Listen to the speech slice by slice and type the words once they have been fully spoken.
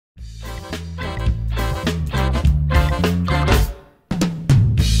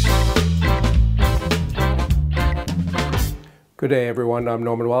Good day, everyone. I'm J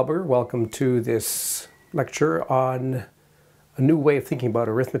Wildberger. Welcome to this lecture on a new way of thinking about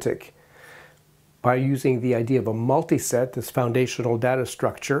arithmetic by using the idea of a multiset, this foundational data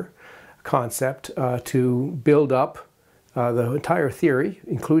structure concept, to build up the entire theory,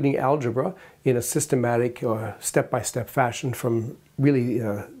 including algebra, in a systematic, step-by-step fashion from really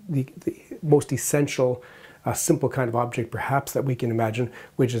the most essential, simple kind of object perhaps that we can imagine,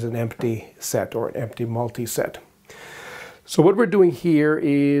 which is an empty set or an empty multiset. So what we're doing here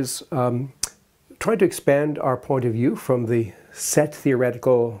is trying to expand our point of view from the set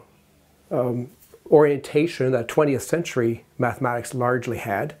theoretical orientation that 20th century mathematics largely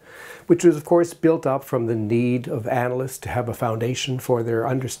had, which was of course built up from the need of analysts to have a foundation for their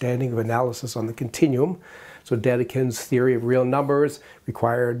understanding of analysis on the continuum. So Dedekind's theory of real numbers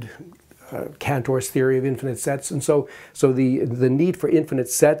required Cantor's theory of infinite sets, and so the need for infinite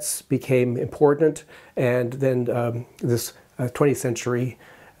sets became important, and then this 20th century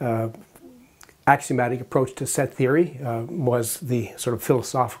axiomatic approach to set theory was the sort of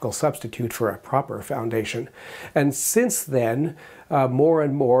philosophical substitute for a proper foundation. And since then, more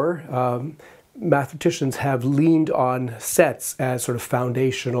and more mathematicians have leaned on sets as sort of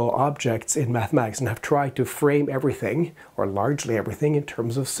foundational objects in mathematics and have tried to frame everything, or largely everything, in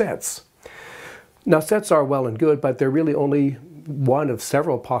terms of sets. Now, sets are well and good, but they're really only one of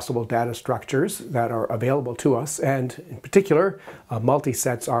several possible data structures that are available to us, and in particular,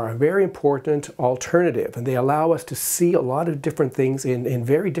 multisets are a very important alternative, and they allow us to see a lot of different things in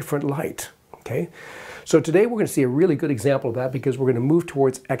very different light. Okay, so today we're going to see a really good example of that because we're going to move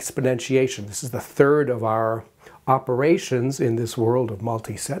towards exponentiation. This is the third of our operations in this world of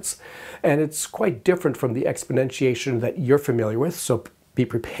multisets, and it's quite different from the exponentiation that you're familiar with, so be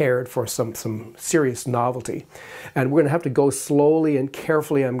prepared for some serious novelty. And we're going to have to go slowly and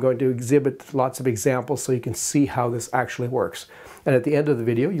carefully. I'm going to exhibit lots of examples so you can see how this actually works. And at the end of the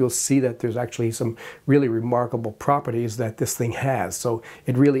video, you'll see that there's actually some really remarkable properties that this thing has. So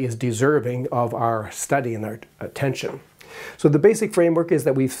it really is deserving of our study and our attention. So the basic framework is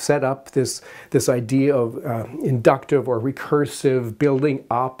that we've set up this idea of inductive or recursive building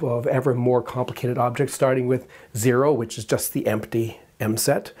up of ever more complicated objects, starting with 0, which is just the empty M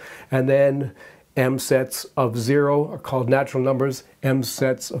set, and then M sets of 0 are called natural numbers, M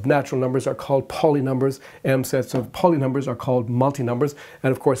sets of natural numbers are called polynumbers, M sets of polynumbers are called multinumbers,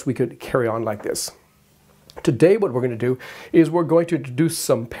 and of course we could carry on like this. Today what we're going to do is we're going to introduce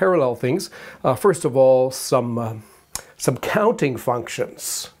some parallel things. First of all, some counting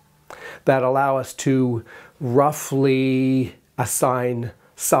functions that allow us to roughly assign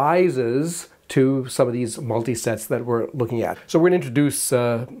sizes to some of these multisets that we're looking at. So we're going to introduce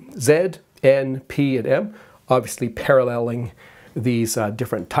Z, N, P, and M, obviously paralleling these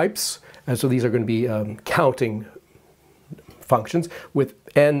different types. And so these are going to be counting functions, with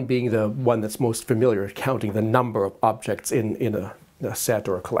N being the one that's most familiar, counting the number of objects in a set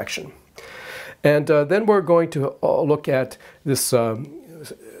or a collection. And then we're going to look at this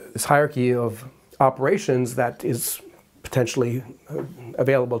hierarchy of operations that is potentially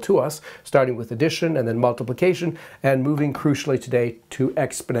available to us, starting with addition and then multiplication, and moving crucially today to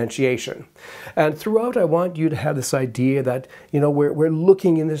exponentiation. And throughout, I want you to have this idea that, you know, we're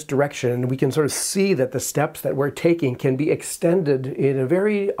looking in this direction, and we can sort of see that the steps that we're taking can be extended in a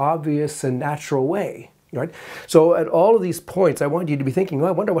very obvious and natural way. Right? So at all of these points, I want you to be thinking, well,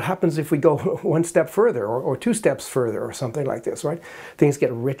 I wonder what happens if we go one step further or two steps further or something like this, right? Things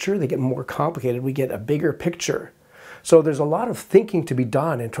get richer, they get more complicated, we get a bigger picture. So there's a lot of thinking to be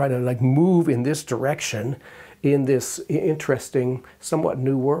done and trying to like move in this direction in this interesting, somewhat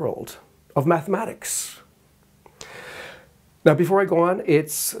new world of mathematics. Now, before I go on,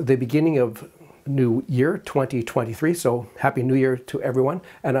 it's the beginning of new year 2023, so happy new year to everyone,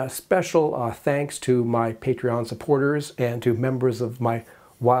 and a special thanks to my Patreon supporters and to members of my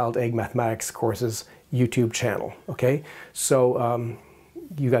Wild Egg Mathematics courses YouTube channel. Okay, so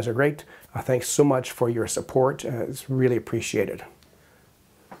you guys are great. Thanks so much for your support. It's really appreciated.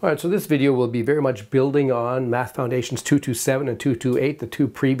 All right, so this video will be very much building on Math Foundations 227 and 228, the two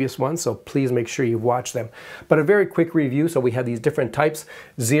previous ones, so please make sure you watch them. But a very quick review, so we have these different types.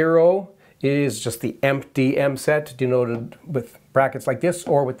 0 is just the empty M set, denoted with brackets like this,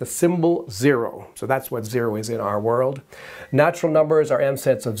 or with the symbol 0. So that's what 0 is in our world. Natural numbers are M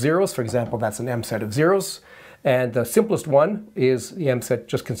sets of zeros. For example, that's an M set of zeros. And the simplest one is the M set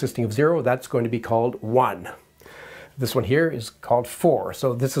just consisting of 0. That's going to be called 1. This one here is called 4.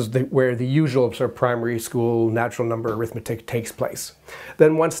 So this is where the usual sort of primary school natural number arithmetic takes place.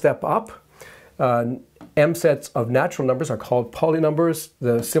 Then one step up, M sets of natural numbers are called polynumbers.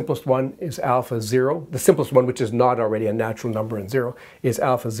 The simplest one is alpha 0. The simplest one, which is not already a natural number and 0, is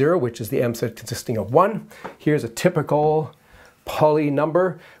alpha 0, which is the M set consisting of 1. Here's a typical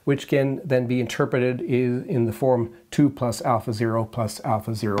polynumber, which can then be interpreted in the form 2 plus alpha 0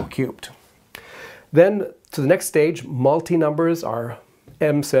 cubed. Then to the next stage, multinumbers are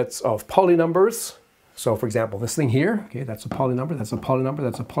M sets of polynumbers. So for example, this thing here, okay, that's a polynumber, that's a polynumber,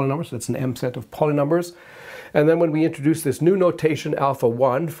 that's a polynumber, so that's an M set of polynumbers. And then when we introduce this new notation, alpha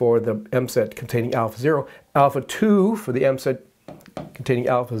 1 for the M set containing alpha 0, alpha 2 for the M set containing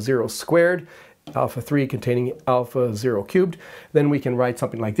alpha 0 squared, alpha 3 containing alpha 0 cubed, then we can write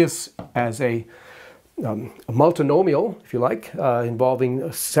something like this as a multinomial, if you like,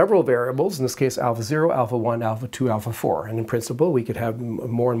 involving several variables, in this case alpha 0, alpha 1, alpha 2, alpha 4. And in principle, we could have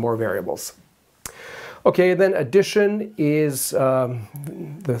more and more variables. Okay, then addition is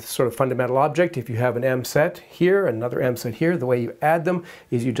the sort of fundamental object. If you have an M set here, another M set here, the way you add them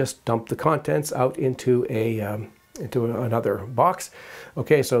is you just dump the contents out into another box.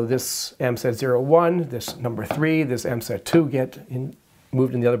 Okay, so this M set 0, 1, this number 3, this M set 2 get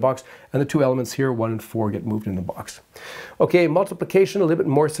moved in the other box, and the two elements here, 1 and 4, get moved in the box. Okay, multiplication, a little bit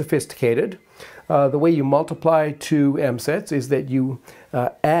more sophisticated. The way you multiply two M sets is that you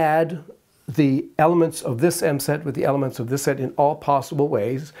add the elements of this M set with the elements of this set in all possible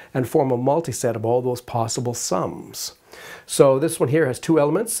ways and form a multiset of all those possible sums. So this one here has two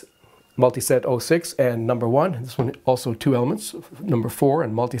elements, multiset 06 and number 1. This one also two elements, number 4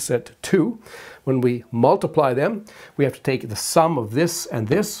 and multiset 2. When we multiply them, we have to take the sum of this and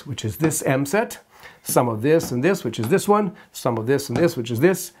this, which is this M set, sum of this and this, which is this one, sum of this and this, which is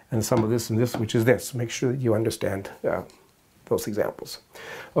this, and the sum of this and this, which is this. Make sure that you understand those examples.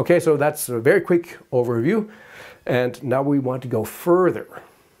 Okay, so that's a very quick overview, and now we want to go further.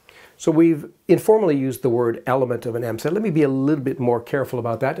 So we've informally used the word element of an M set. Let me be a little bit more careful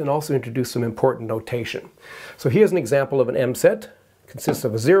about that and also introduce some important notation. So here's an example of an M set. It consists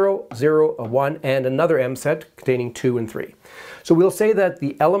of a 0, 0, a 1, and another M set containing 2 and 3. So we'll say that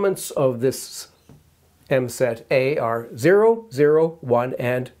the elements of this M set A are 0, 0, 1,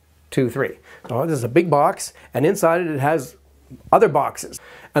 and 2, 3. So this is a big box, and inside it has other boxes,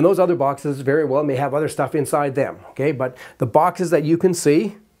 and those other boxes very well may have other stuff inside them, okay? But the boxes that you can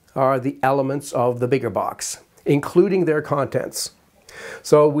see are the elements of the bigger box, including their contents.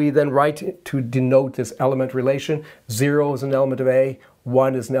 So we then write to denote this element relation. 0 is an element of A,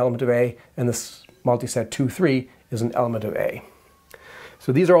 1 is an element of A, and this multiset 2, 3 is an element of A.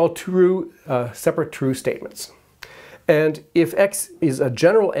 So these are all true, separate true statements. And if X is a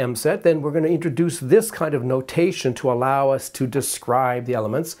general M set, then we're going to introduce this kind of notation to allow us to describe the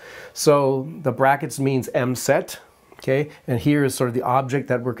elements. So the brackets means M set, okay? And here is sort of the object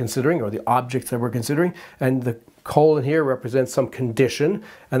that we're considering, or the objects that we're considering. And the colon here represents some condition,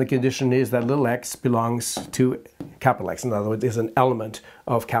 and the condition is that little x belongs to capital X. In other words, is an element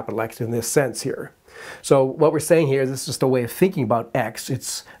of capital X in this sense here. So what we're saying here, this is just a way of thinking about X.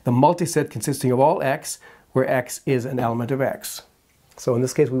 It's the multiset consisting of all X, where X is an element of X. So in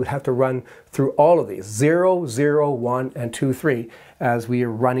this case, we would have to run through all of these, 0, 0, 1, and 2, 3, as we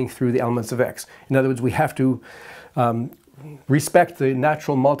are running through the elements of X. In other words, we have to respect the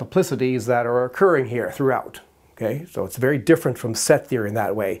natural multiplicities that are occurring here throughout. Okay, so it's very different from set theory in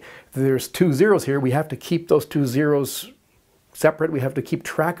that way. If there's two zeros here, we have to keep those two zeros separate. We have to keep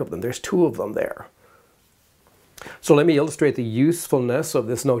track of them. There's two of them there. So let me illustrate the usefulness of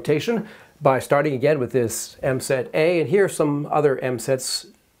this notation by starting again with this M set A, and here are some other M sets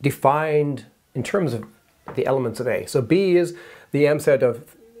defined in terms of the elements of A. So B is the M set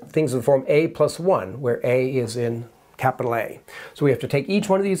of things in the form A plus 1, where A is in capital A. So we have to take each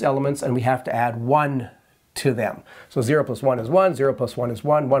one of these elements and we have to add 1 to them. So 0 plus 1 is 1, 0 plus 1 is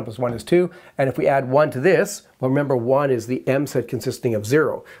 1, 1 plus 1 is 2, and if we add 1 to this, well, remember 1 is the M set consisting of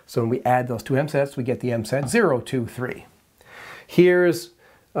 0. So when we add those two M sets, we get the M set 0, 2, 3. Here's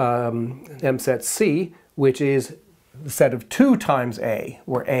M set C, which is the set of 2 times A,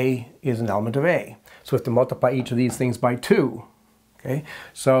 where A is an element of A. So we have to multiply each of these things by 2. Okay,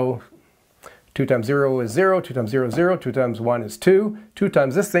 so 2 times 0 is 0, 2 times 0 is 0, 2 times 1 is 2, 2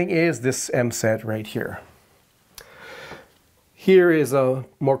 times this thing is this M set right here. Here is a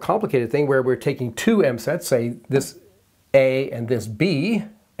more complicated thing where we're taking two M sets, say this A and this B,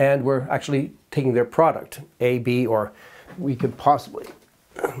 and we're actually taking their product, A, B, or we could possibly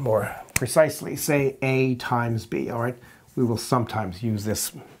more precisely say A times B, all right? We will sometimes use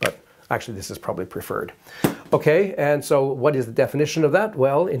this, but actually this is probably preferred. Okay, and so what is the definition of that?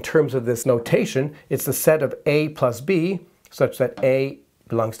 Well, in terms of this notation, it's the set of A plus B, such that A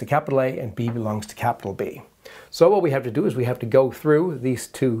belongs to capital A and B belongs to capital B. So what we have to do is we have to go through these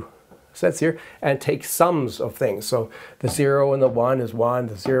two sets here and take sums of things. So the 0 and the 1 is 1,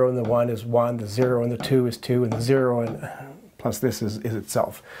 the 0 and the 1 is 1, the 0 and the 2 is 2, and the 0 and plus this is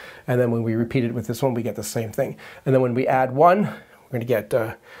itself. And then when we repeat it with this one, we get the same thing. And then when we add 1, we're going to get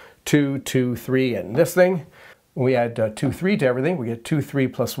 2, 2, 3, and this thing. When we add 2, 3 to everything, we get 2, 3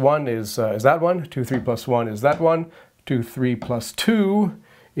 plus 1 is that one, 2, 3 plus 1 is that one, 2, 3 plus 2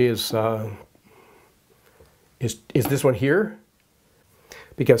 is this one here,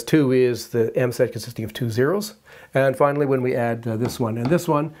 because 2 is the M set consisting of two zeros. And finally, when we add this one and this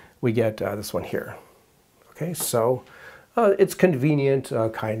one, we get this one here. Okay, so it's convenient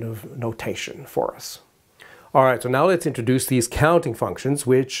kind of notation for us. All right, so now let's introduce these counting functions,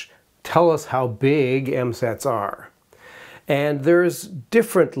 which tell us how big M sets are. And there's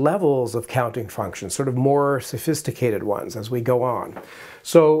different levels of counting functions, sort of more sophisticated ones as we go on.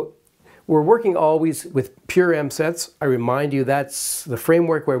 So we're working always with pure M sets. I remind you that's the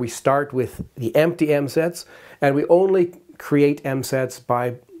framework where we start with the empty M sets, and we only create M sets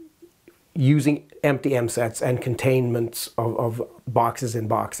by using empty M sets and containments of boxes in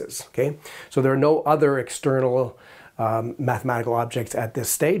boxes. Okay, so there are no other external mathematical objects at this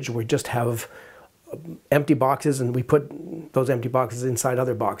stage. We just have empty boxes, and we put those empty boxes inside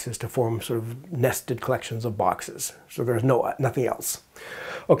other boxes to form sort of nested collections of boxes. So there's nothing else.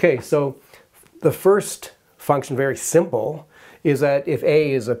 Okay, so the first function, very simple, is that if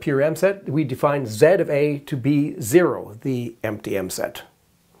A is a pure M set, we define Z of A to be 0, the empty M set.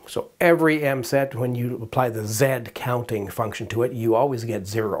 So every M set, when you apply the Z counting function to it, you always get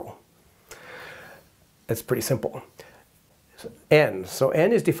 0. That's pretty simple. N. So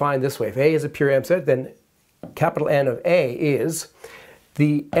N is defined this way. If A is a pure M set, then capital N of A is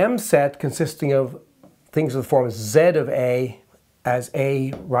the M set consisting of things of the form Z of A as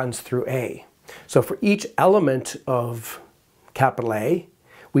A runs through A. So for each element of capital A,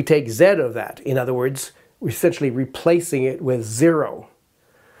 we take Z of that. In other words, we're essentially replacing it with 0.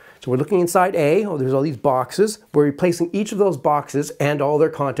 So we're looking inside A, there's all these boxes. We're replacing each of those boxes and all their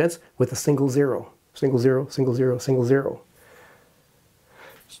contents with a single 0. Single 0, single 0, single 0.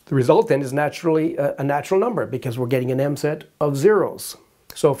 The result then is naturally a natural number because we're getting an M set of zeros.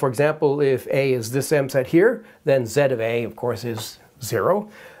 So for example, if A is this M set here, then Z of A, of course, is 0.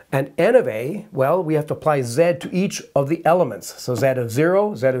 And N of A, well, we have to apply Z to each of the elements. So Z of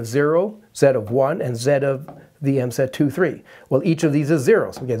 0, Z of 0, Z of 1, and Z of the M set 2, 3. Well, each of these is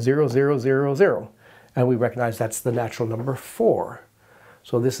 0, so we get 0, 0, 0, 0. And we recognize that's the natural number 4.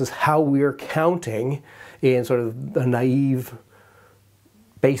 So this is how we're counting in sort of the naive,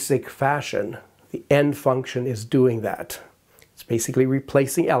 basic fashion. The N function is doing that. It's basically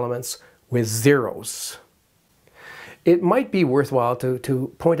replacing elements with zeros. It might be worthwhile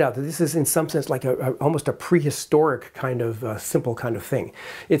to point out that this is in some sense like almost a prehistoric kind of simple kind of thing.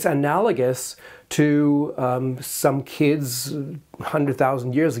 It's analogous to some kids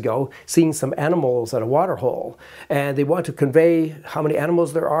 100,000 years ago seeing some animals at a water hole, and they want to convey how many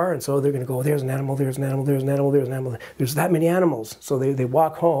animals there are, and so they're going to go, there's an animal, there's an animal, there's an animal, there's an animal, there's that many animals. So they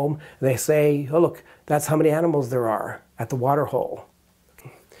walk home and they say, oh look, that's how many animals there are at the water hole.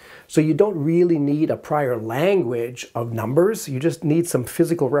 So you don't really need a prior language of numbers, you just need some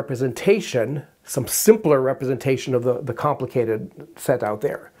physical representation, some simpler representation of the complicated set out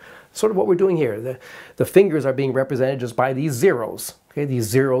there. Sort of what we're doing here. The fingers are being represented just by these zeros. Okay, these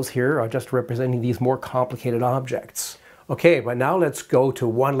zeros here are just representing these more complicated objects. Okay, but now let's go to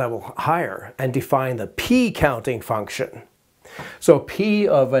one level higher and define the P counting function. So P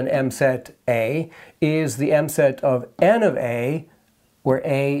of an M set A is the M set of N of A, where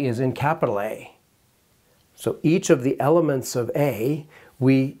A is in capital A. So each of the elements of A,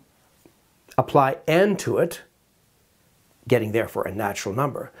 we apply N to it, getting therefore a natural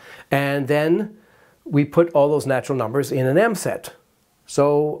number. And then we put all those natural numbers in an M set.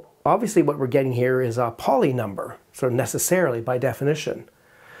 So obviously what we're getting here is a poly number, sort of necessarily by definition.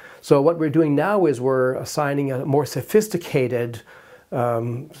 So what we're doing now is we're assigning a more sophisticated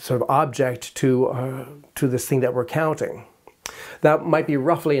sort of object to this thing that we're counting. That might be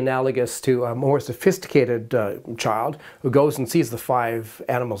roughly analogous to a more sophisticated child who goes and sees the 5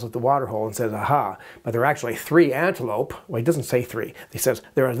 animals at the water hole and says, aha, but there are actually 3 antelope. Well, he doesn't say 3. He says,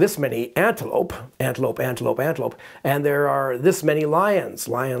 there are this many antelope, antelope, antelope, antelope, and there are this many lions,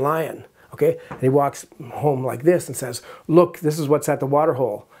 lion, lion. Okay? And he walks home like this and says, look, this is what's at the water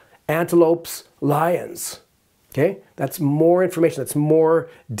hole. Antelopes, lions. Okay? That's more information. That's more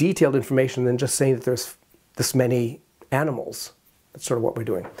detailed information than just saying that there's this many animals. That's sort of what we're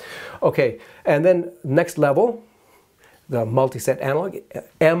doing. Okay, and then next level, the multiset analog,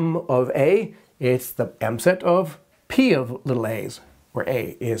 M of A, it's the M set of P of little a's, where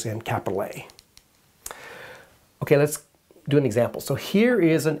A is in capital A. Okay, let's do an example. So here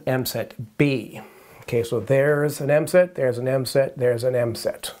is an M set B. Okay, so there's an M set, there's an M set, there's an M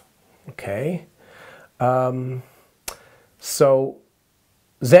set. Okay. So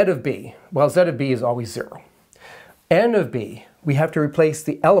Z of B, well, Z of B is always 0. N of B, we have to replace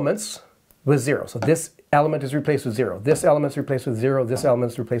the elements with 0. So this element is replaced with 0. This element is replaced with 0. This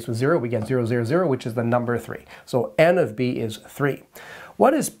element is replaced with 0. We get 0, 0, 0, which is the number 3. So N of B is 3.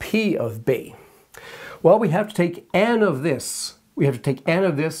 What is P of B? Well, we have to take N of this. We have to take N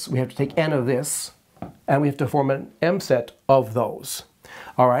of this. We have to take N of this. And we have to form an M set of those.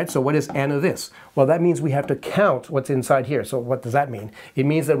 All right, so what is N of this? Well, that means we have to count what's inside here. So what does that mean? It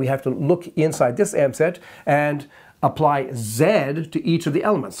means that we have to look inside this M set and apply Z to each of the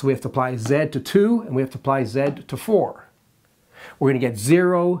elements. So we have to apply Z to 2, and we have to apply Z to 4. We're going to get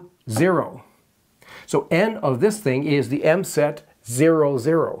 0, 0. So N of this thing is the M set 0,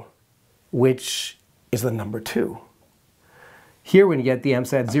 0, which is the number 2. Here we're going to get the M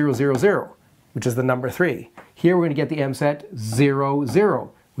set 0, 0, 0, which is the number 3. Here we're going to get the M set 0,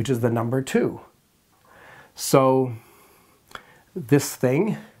 0, which is the number 2. So this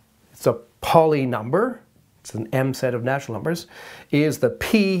thing, it's a poly number, it's an M set of natural numbers, is the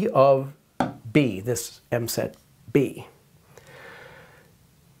P of B, this M set B.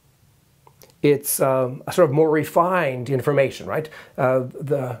 It's a sort of more refined information, right?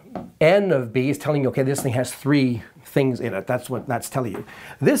 The N of B is telling you, okay, this thing has 3 things in it. That's what that's telling you.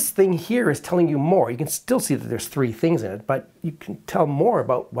 This thing here is telling you more. You can still see that there's 3 things in it, but you can tell more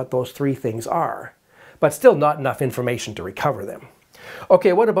about what those 3 things are. But still not enough information to recover them.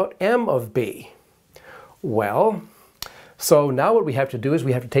 Okay, what about M of B? Well, so now what we have to do is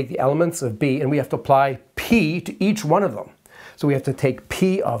we have to take the elements of B and we have to apply P to each one of them. So we have to take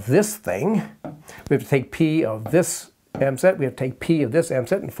P of this thing, we have to take P of this M set, we have to take P of this M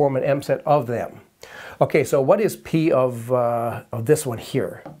set and form an M set of them. Okay, so what is P of this one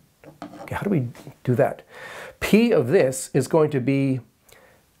here? Okay, how do we do that? P of this is going to be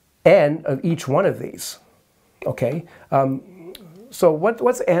N of each one of these. Okay, so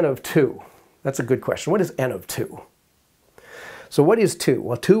what's N of 2? That's a good question. What is N of 2? So what is 2?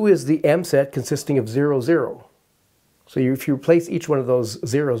 Well, 2 is the M set consisting of 0, 0. So if you replace each one of those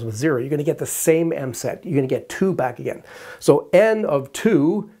zeros with 0, you're going to get the same M set. You're going to get 2 back again. So N of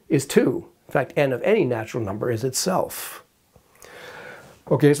 2 is 2. In fact, N of any natural number is itself.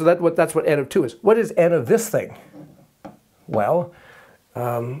 Okay, so that's what N of 2 is. What is N of this thing? Well,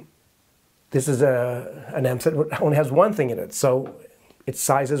 this is an M set that only has 1 thing in it, so its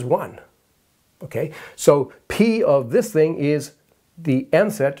size is 1. Okay, so P of this thing is the M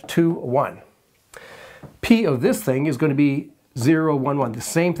set 2, 1. P of this thing is going to be 0, 1, 1, the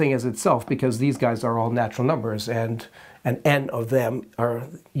same thing as itself, because these guys are all natural numbers and N of them are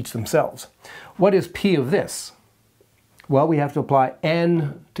each themselves. What is P of this? Well, we have to apply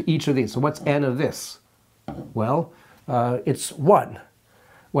N to each of these. So what's N of this? Well, it's 1.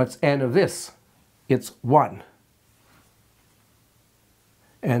 What's N of this? It's 1.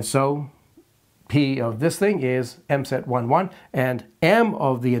 And so P of this thing is M set 1, 1, and M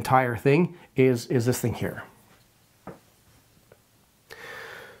of the entire thing is this thing here.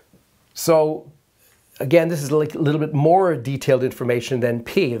 So again, this is like a little bit more detailed information than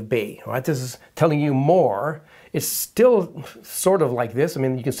P of B, right? This is telling you more. It's still sort of like this. I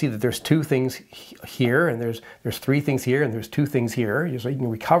mean, you can see that there's 2 things here, and there's 3 things here, and there's 2 things here, so you can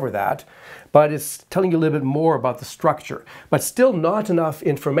recover that. But it's telling you a little bit more about the structure, but still not enough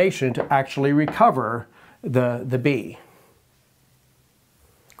information to actually recover the B.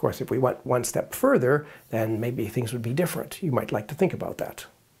 Of course, if we went one step further, then maybe things would be different. You might like to think about that.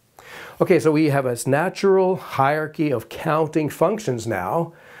 Okay, so we have this natural hierarchy of counting functions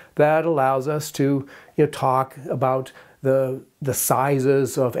now that allows us to talk about the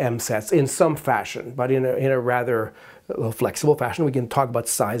sizes of M sets in some fashion, but in a rather flexible fashion. We can talk about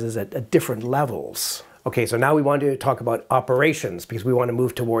sizes at different levels. Okay, so now we want to talk about operations because we want to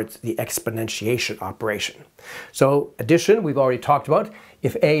move towards the exponentiation operation. So addition, we've already talked about.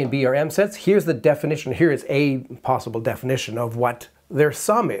 If A and B are M sets, here's the definition. Here is a possible definition of what their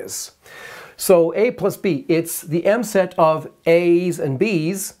sum is. So A plus B, it's the M set of A's and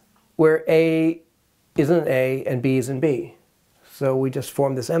B's where A is an A and B is an B. So we just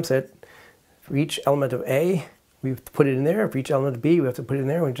form this M set. For each element of A, we have to put it in there. For each element of B, we have to put it in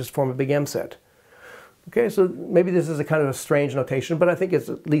there. We just form a big M set. Okay, so maybe this is a kind of a strange notation, but I think it's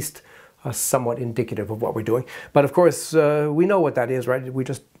at least somewhat indicative of what we're doing. But of course, we know what that is, right? We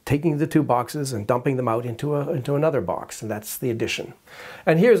just taking the two boxes and dumping them out into another box, and that's the addition.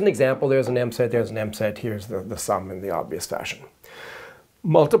 And here's an example. There's an m set, there's an m set, here's the sum in the obvious fashion.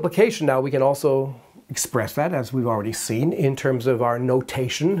 Multiplication, now we can also express that, as we've already seen, in terms of our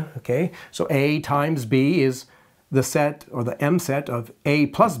notation. Okay, so A times B is the set, or the m set of A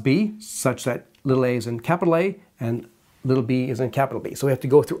plus B, such that little a is in capital A and little b is in capital B. So we have to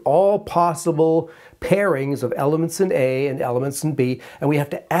go through all possible pairings of elements in A and elements in B, and we have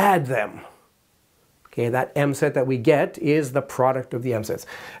to add them. Okay, that m set that we get is the product of the m sets.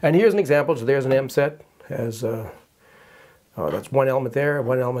 And here's an example. So there's an m set, has that's one element there,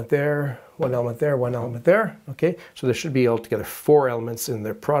 one element there, one element there, one element there. Okay, so there should be altogether 4 elements in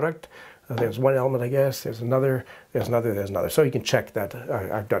their product. There's one element, I guess. There's another, there's another, there's another. So you can check that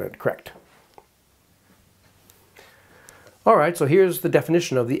I've done it correct. All right, so here's the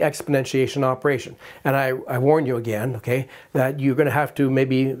definition of the exponentiation operation. And I warn you again, okay, that you're going to have to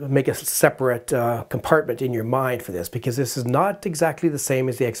maybe make a separate compartment in your mind for this, because this is not exactly the same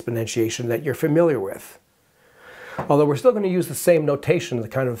as the exponentiation that you're familiar with. Although we're still going to use the same notation, the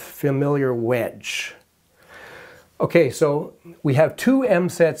kind of familiar wedge. Okay, so we have two m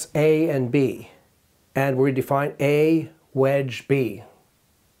sets A and B, and we define A wedge B,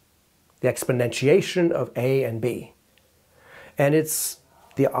 the exponentiation of A and B. And it's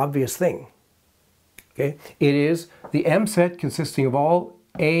the obvious thing. Okay, it is the m set consisting of all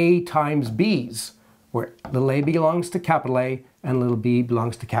A times B's, where little a belongs to capital A and little b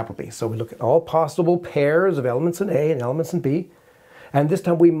belongs to capital B. So we look at all possible pairs of elements in A and elements in B, and this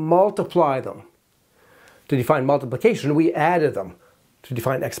time we multiply them. To define multiplication, we added them. To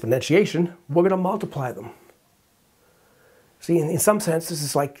define exponentiation, we're going to multiply them. See, in some sense, this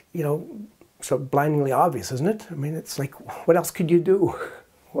is like, you know, so blindingly obvious, isn't it? I mean, it's like, what else could you do?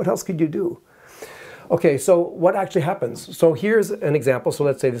 What else could you do? Okay, so what actually happens? So here's an example. So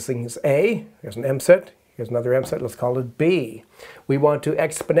let's say this thing is A. Here's an m set. Here's another m set. Let's call it B. We want to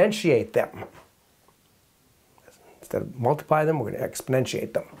exponentiate them. Instead of multiply them, we're going to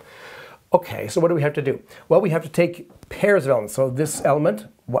exponentiate them. Okay, so what do we have to do? Well, we have to take pairs of elements. So this element,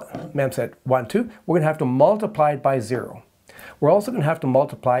 m set 1, 2, we're going to have to multiply it by 0. We're also going to have to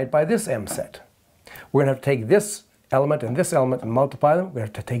multiply it by this m set. We're going to have to take this element and multiply them. We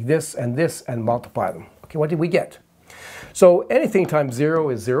have to take this and multiply them. Okay, what did we get? So anything times 0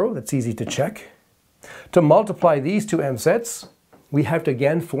 is 0. That's easy to check. To multiply these two m sets, we have to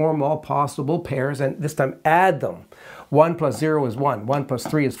again form all possible pairs and this time add them. 1 plus 0 is 1, 1 plus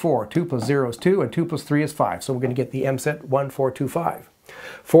 3 is 4, 2 plus 0 is 2, and 2 plus 3 is 5. So we're going to get the m set 1, 4, 2, 5.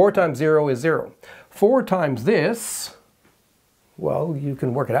 4 times 0 is 0. 4 times this, well, you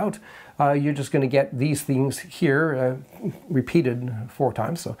can work it out. You're just going to get these things here repeated 4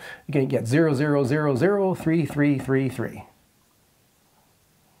 times. So you're going to get 0, 0, 0, 0, 3, 3, 3, 3.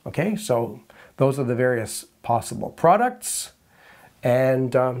 Okay, so those are the various possible products.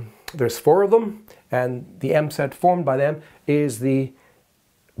 And there's 4 of them. And the m set formed by them is the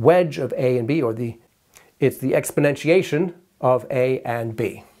wedge of A and B, or it's the exponentiation of A and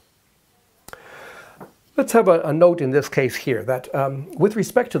B. Let's have a note in this case here that with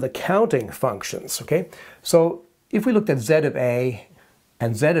respect to the counting functions, okay, so if we looked at z of A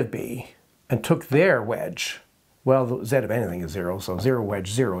and z of B and took their wedge, well, z of anything is 0, so 0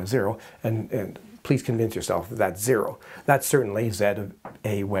 wedge 0 is 0, and please convince yourself that that's 0. That's certainly z of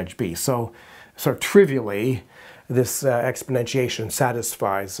A wedge B. So sort of trivially, this exponentiation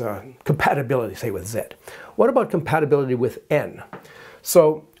satisfies compatibility, say, with z. What about compatibility with n?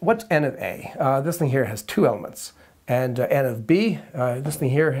 So what's n of A? This thing here has 2 elements. And n of B, this thing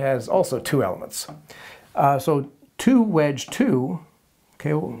here has also 2 elements. So 2 wedge 2,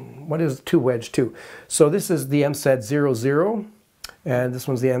 okay, what is 2 wedge 2? So this is the m set 0, 0, and this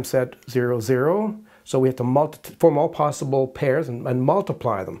one's the m set 0, 0. So we have to form all possible pairs and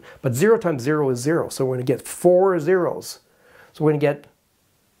multiply them. But 0 times 0 is 0, so we're going to get 4 zeros. So we're going to get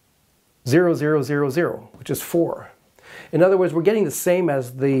 0, 0, 0, 0, which is 4. In other words, we're getting the same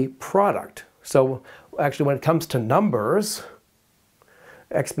as the product. So actually, when it comes to numbers,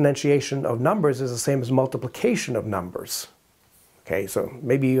 exponentiation of numbers is the same as multiplication of numbers. Okay, so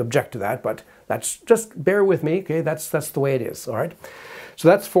maybe you object to that, but that's just bear with me. Okay, that's the way it is. All right. So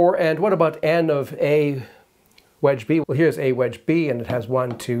that's 4. And what about n of A wedge B? Well, here's A wedge B, and it has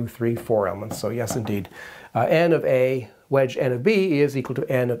 1, 2, 3, 4 elements. So yes, indeed, n of A wedge n of B is equal to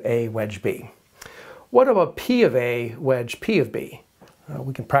n of A wedge B. What about P of A wedge P of B?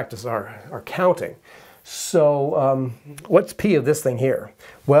 We can practice our counting. So what's P of this thing here?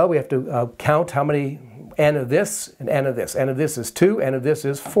 Well, we have to count how many n of this and n of this. N of this is 2, n of this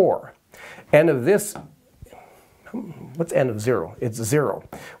is 4. N of this, What's n of 0? It's 0.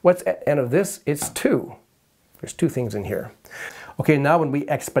 What's n of this? It's 2. There's two things in here. Okay, now when we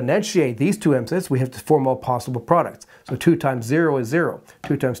exponentiate these two m sets, we have to form all possible products. So 2 times 0 is 0.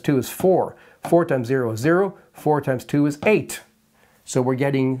 2 times 2 is 4. 4 times 0 is 0. 4 times 2 is 8. So we're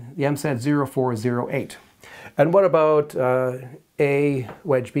getting the m set 0, 4, 0, 8. And what about a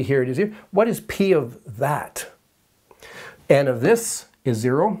wedge b? Here it is here. What is p of that? N of this is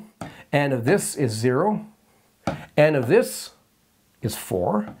 0. N of this is 0. N of this is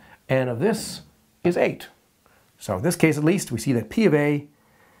 4. N of this is 8. So in this case at least, we see that p of a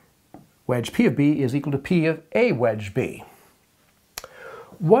wedge p of b is equal to p of a wedge b.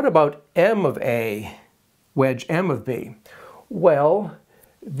 What about m of a wedge m of b? Well,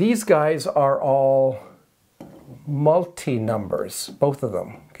 these guys are all multi-numbers, both of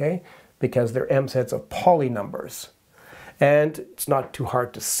them, okay? Because they're m sets of polynumbers. And it's not too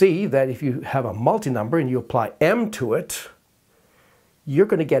hard to see that if you have a multi-number and you apply m to it, you're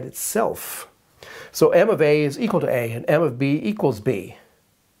going to get itself. So m of a is equal to a, and m of b equals b.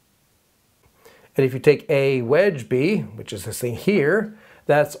 And if you take a wedge b, which is this thing here,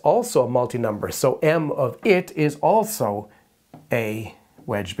 that's also a multi-number. So m of it is also a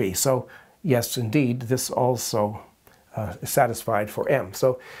wedge b. So yes, indeed, this also is satisfied for m.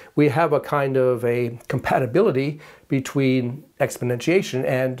 So we have a kind of a compatibility between exponentiation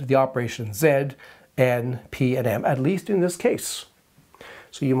and the operation z, n, p, and m, at least in this case.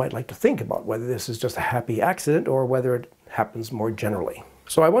 So you might like to think about whether this is just a happy accident or whether it happens more generally.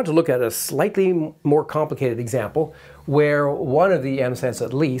 So I want to look at a slightly more complicated example where one of the m sets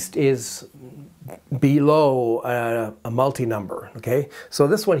at least is below a multi-number, okay? So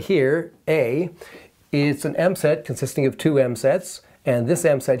this one here, a, is an m set consisting of two m sets, and this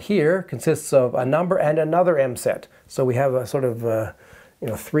m set here consists of a number and another m set. So we have a sort of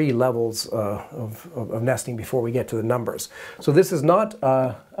three levels of nesting before we get to the numbers. So this is not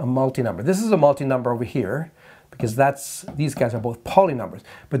a multi-number. This is a multi-number over here, because these guys are both polynumbers.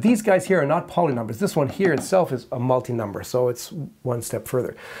 But these guys here are not polynumbers. This one here itself is a multi-number, so it's one step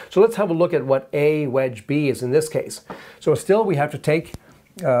further. So let's have a look at what a wedge b is in this case. So still we have to take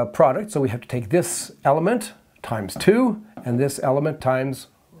product, so we have to take this element times 2, and this element times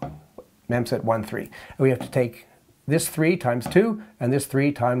m set 1, 3. And we have to take this 3 times 2, and this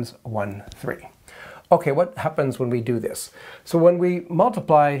 3 times 1, 3. Okay, what happens when we do this? So when we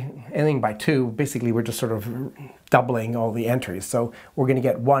multiply anything by 2, basically we're just sort of doubling all the entries. So we're going to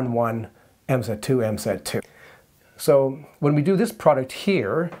get 1, 1, m set 2, m set 2. So when we do this product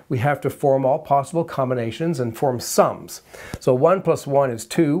here, we have to form all possible combinations and form sums. So 1 plus 1 is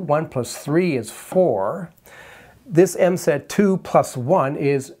 2, 1 plus 3 is 4. This m set 2 plus 1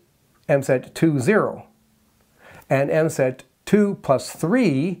 is m set 2, 0. And m set 2 plus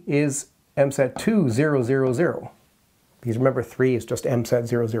 3 is m set 2, 0, 0, 0. Because remember, 3 is just m set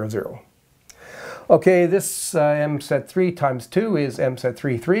 0, 0, 0. Okay, this m set 3 times 2 is m set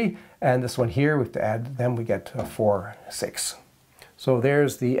 3, 3. And this one here, we have to add them, we get 4, 6. So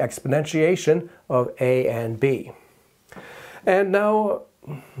there's the exponentiation of a and b. And now,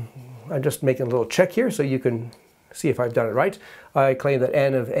 I'm just making a little check here so you can see if I've done it right. I claim that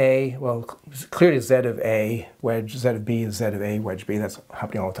n of a, well, clearly z of a wedge, z of b is z of a wedge b. That's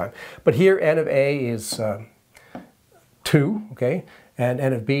happening all the time. But here n of a is 2, okay? And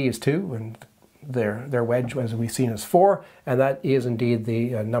n of b is 2, and their wedge, as we've seen, is 4. And that is indeed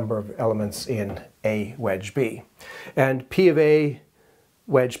the number of elements in a wedge b. And p of a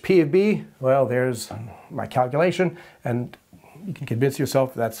wedge p of b, well, there's my calculation. And you can convince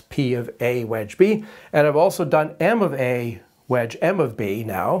yourself that's p of a wedge b. And I've also done m of a wedge m of b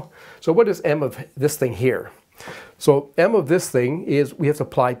now. So what is m of this thing here? So m of this thing is we have to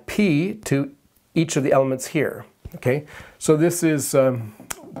apply p to each of the elements here. Okay, so this is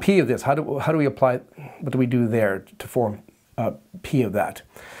p of this. How do we apply, what do we do there to form p of that?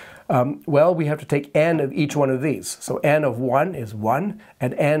 Well, we have to take n of each one of these. So n of 1 is 1,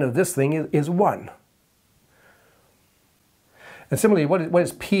 and n of this thing is 1. And similarly, what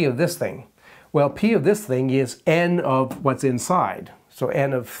is p of this thing? Well, p of this thing is n of what's inside. So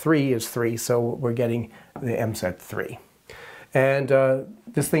n of 3 is 3, so we're getting the m set 3. And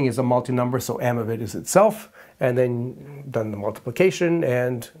this thing is a multi-number, so m of it is itself. And then done the multiplication,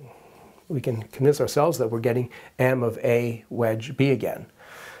 and we can convince ourselves that we're getting m of a wedge b again.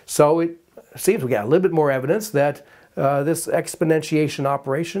 So it seems we got a little bit more evidence that this exponentiation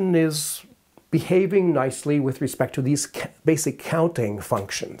operation is behaving nicely with respect to these basic counting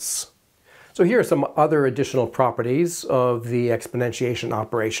functions. So here are some other additional properties of the exponentiation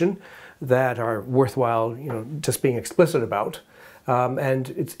operation that are worthwhile, just being explicit about. And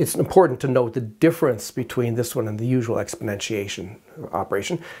it's important to note the difference between this one and the usual exponentiation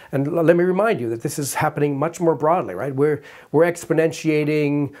operation. And let me remind you that this is happening much more broadly, right? We're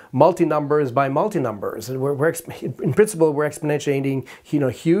exponentiating multi-numbers by multi-numbers. And in principle, we're exponentiating,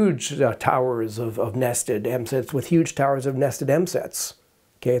 huge towers of nested m-sets with huge towers of nested m-sets.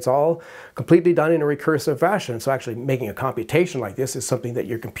 Okay, it's all completely done in a recursive fashion. So actually making a computation like this is something that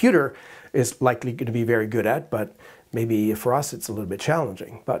your computer is likely going to be very good at, but maybe for us it's a little bit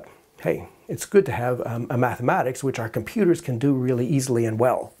challenging. But hey, it's good to have a mathematics which our computers can do really easily and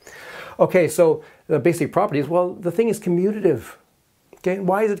well. Okay, so the basic properties, well, the thing is commutative. Okay,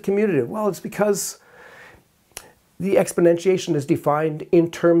 why is it commutative? Well, it's because the exponentiation is defined in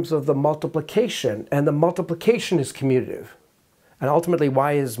terms of the multiplication, and the multiplication is commutative. And ultimately,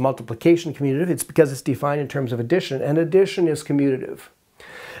 why is multiplication commutative? It's because it's defined in terms of addition, and addition is commutative.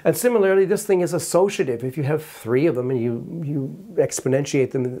 And similarly, this thing is associative. If you have three of them and you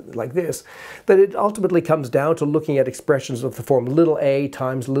exponentiate them like this, then it ultimately comes down to looking at expressions of the form little a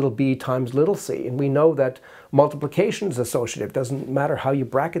times little b times little c. And we know that multiplication is associative. It doesn't matter how you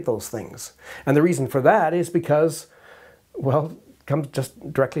bracket those things. And the reason for that is because, well, it comes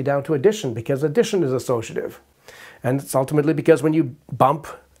just directly down to addition, because addition is associative. And it's ultimately because when you bump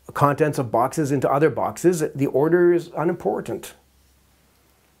contents of boxes into other boxes, the order is unimportant.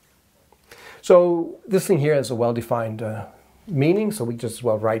 So this thing here has a well-defined meaning, so we just as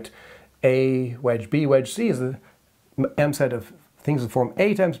well write A wedge B wedge C is the m set of things that form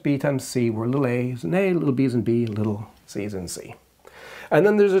A times B times C, where little a is in A, little b is in B, little c is in C. And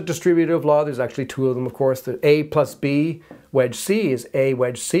then there's a distributive law. There's actually two of them, of course. The A plus B wedge C is A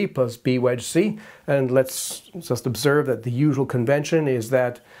wedge C plus B wedge C. And let's just observe that the usual convention is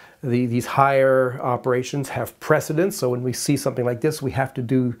that these higher operations have precedence. So when we see something like this, we have to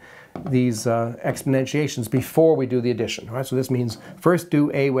do these exponentiations before we do the addition. All right? So this means first do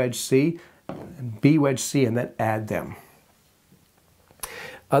A wedge C and B wedge C and then add them.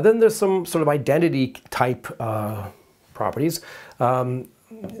 Then there's some sort of identity type properties.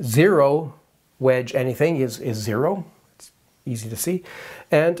 0 wedge anything is 0. It's easy to see.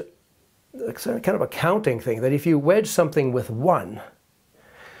 And it's kind of a counting thing, that if you wedge something with 1,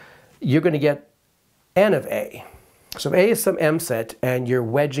 you're going to get n of A. So A is some m set, and you're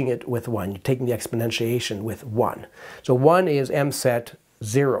wedging it with 1. You're taking the exponentiation with 1. So 1 is m set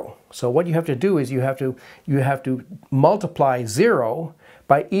 0. So what you have to do is you have to multiply 0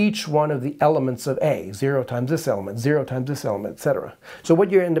 by each one of the elements of A. 0 times this element, 0 times this element, etc. So what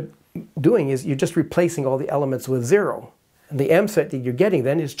you end up doing is you're just replacing all the elements with 0. And the m set that you're getting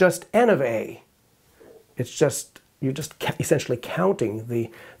then is just n of A. It's just, you're just essentially counting the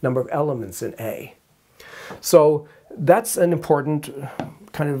number of elements in A. So that's an important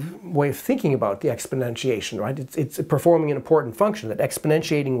kind of way of thinking about the exponentiation, right? It's performing an important function, that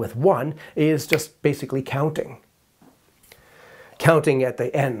exponentiating with 1 is just basically counting at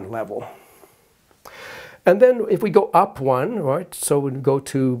the n level. And then if we go up 1, right, so we go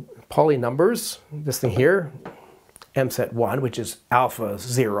to polynumbers, this thing here, m set 1, which is alpha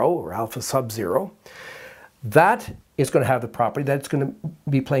 0 or alpha sub 0, that is going to have the property that it's going to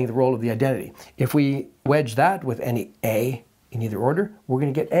be playing the role of the identity. If we wedge that with any A in either order, we're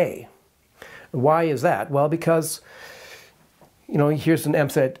going to get A. Why is that? Well, because, here's an m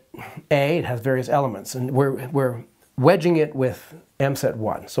set A, it has various elements, and we're wedging it with m set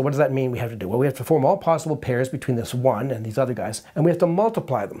 1. So what does that mean we have to do? Well, we have to form all possible pairs between this 1 and these other guys, and we have to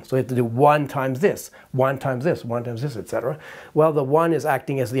multiply them. So we have to do 1 times this, 1 times this, 1 times this, etc. Well, the 1 is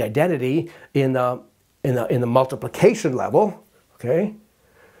acting as the identity in the multiplication level, okay?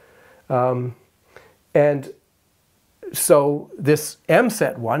 And so this m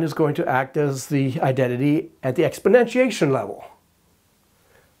set 1 is going to act as the identity at the exponentiation level.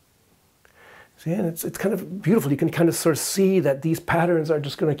 See, and it's kind of beautiful. You can kind of sort of see that these patterns are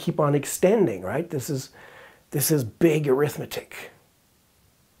just going to keep on extending, right? This is big arithmetic.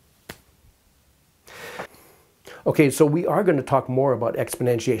 Okay, so we are going to talk more about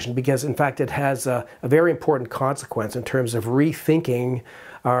exponentiation because, in fact, it has a very important consequence in terms of rethinking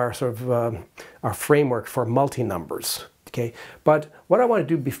our our framework for multi-numbers. Okay, but what I want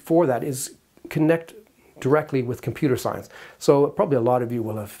to do before that is connect directly with computer science. So probably a lot of you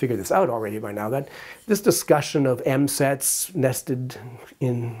will have figured this out already by now, that this discussion of m sets nested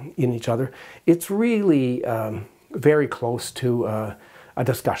in each other, it's really very close to a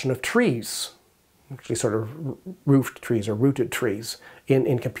discussion of trees. Actually sort of roofed trees or rooted trees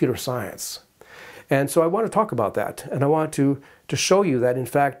in computer science. And so I want to talk about that, and I want to show you that, in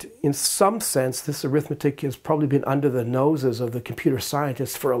fact, in some sense, this arithmetic has probably been under the noses of the computer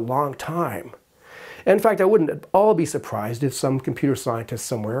scientists for a long time. And in fact, I wouldn't at all be surprised if some computer scientist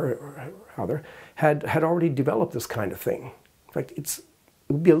somewhere or other had already developed this kind of thing. In fact, it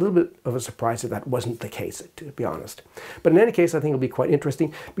would be a little bit of a surprise if that wasn't the case, to be honest. But in any case, I think it'll be quite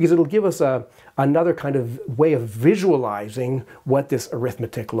interesting because it'll give us another kind of way of visualizing what this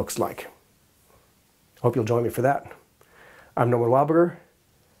arithmetic looks like. Hope you'll join me for that. I'm J Wildberger.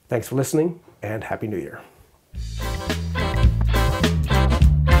 Thanks for listening, and Happy New Year.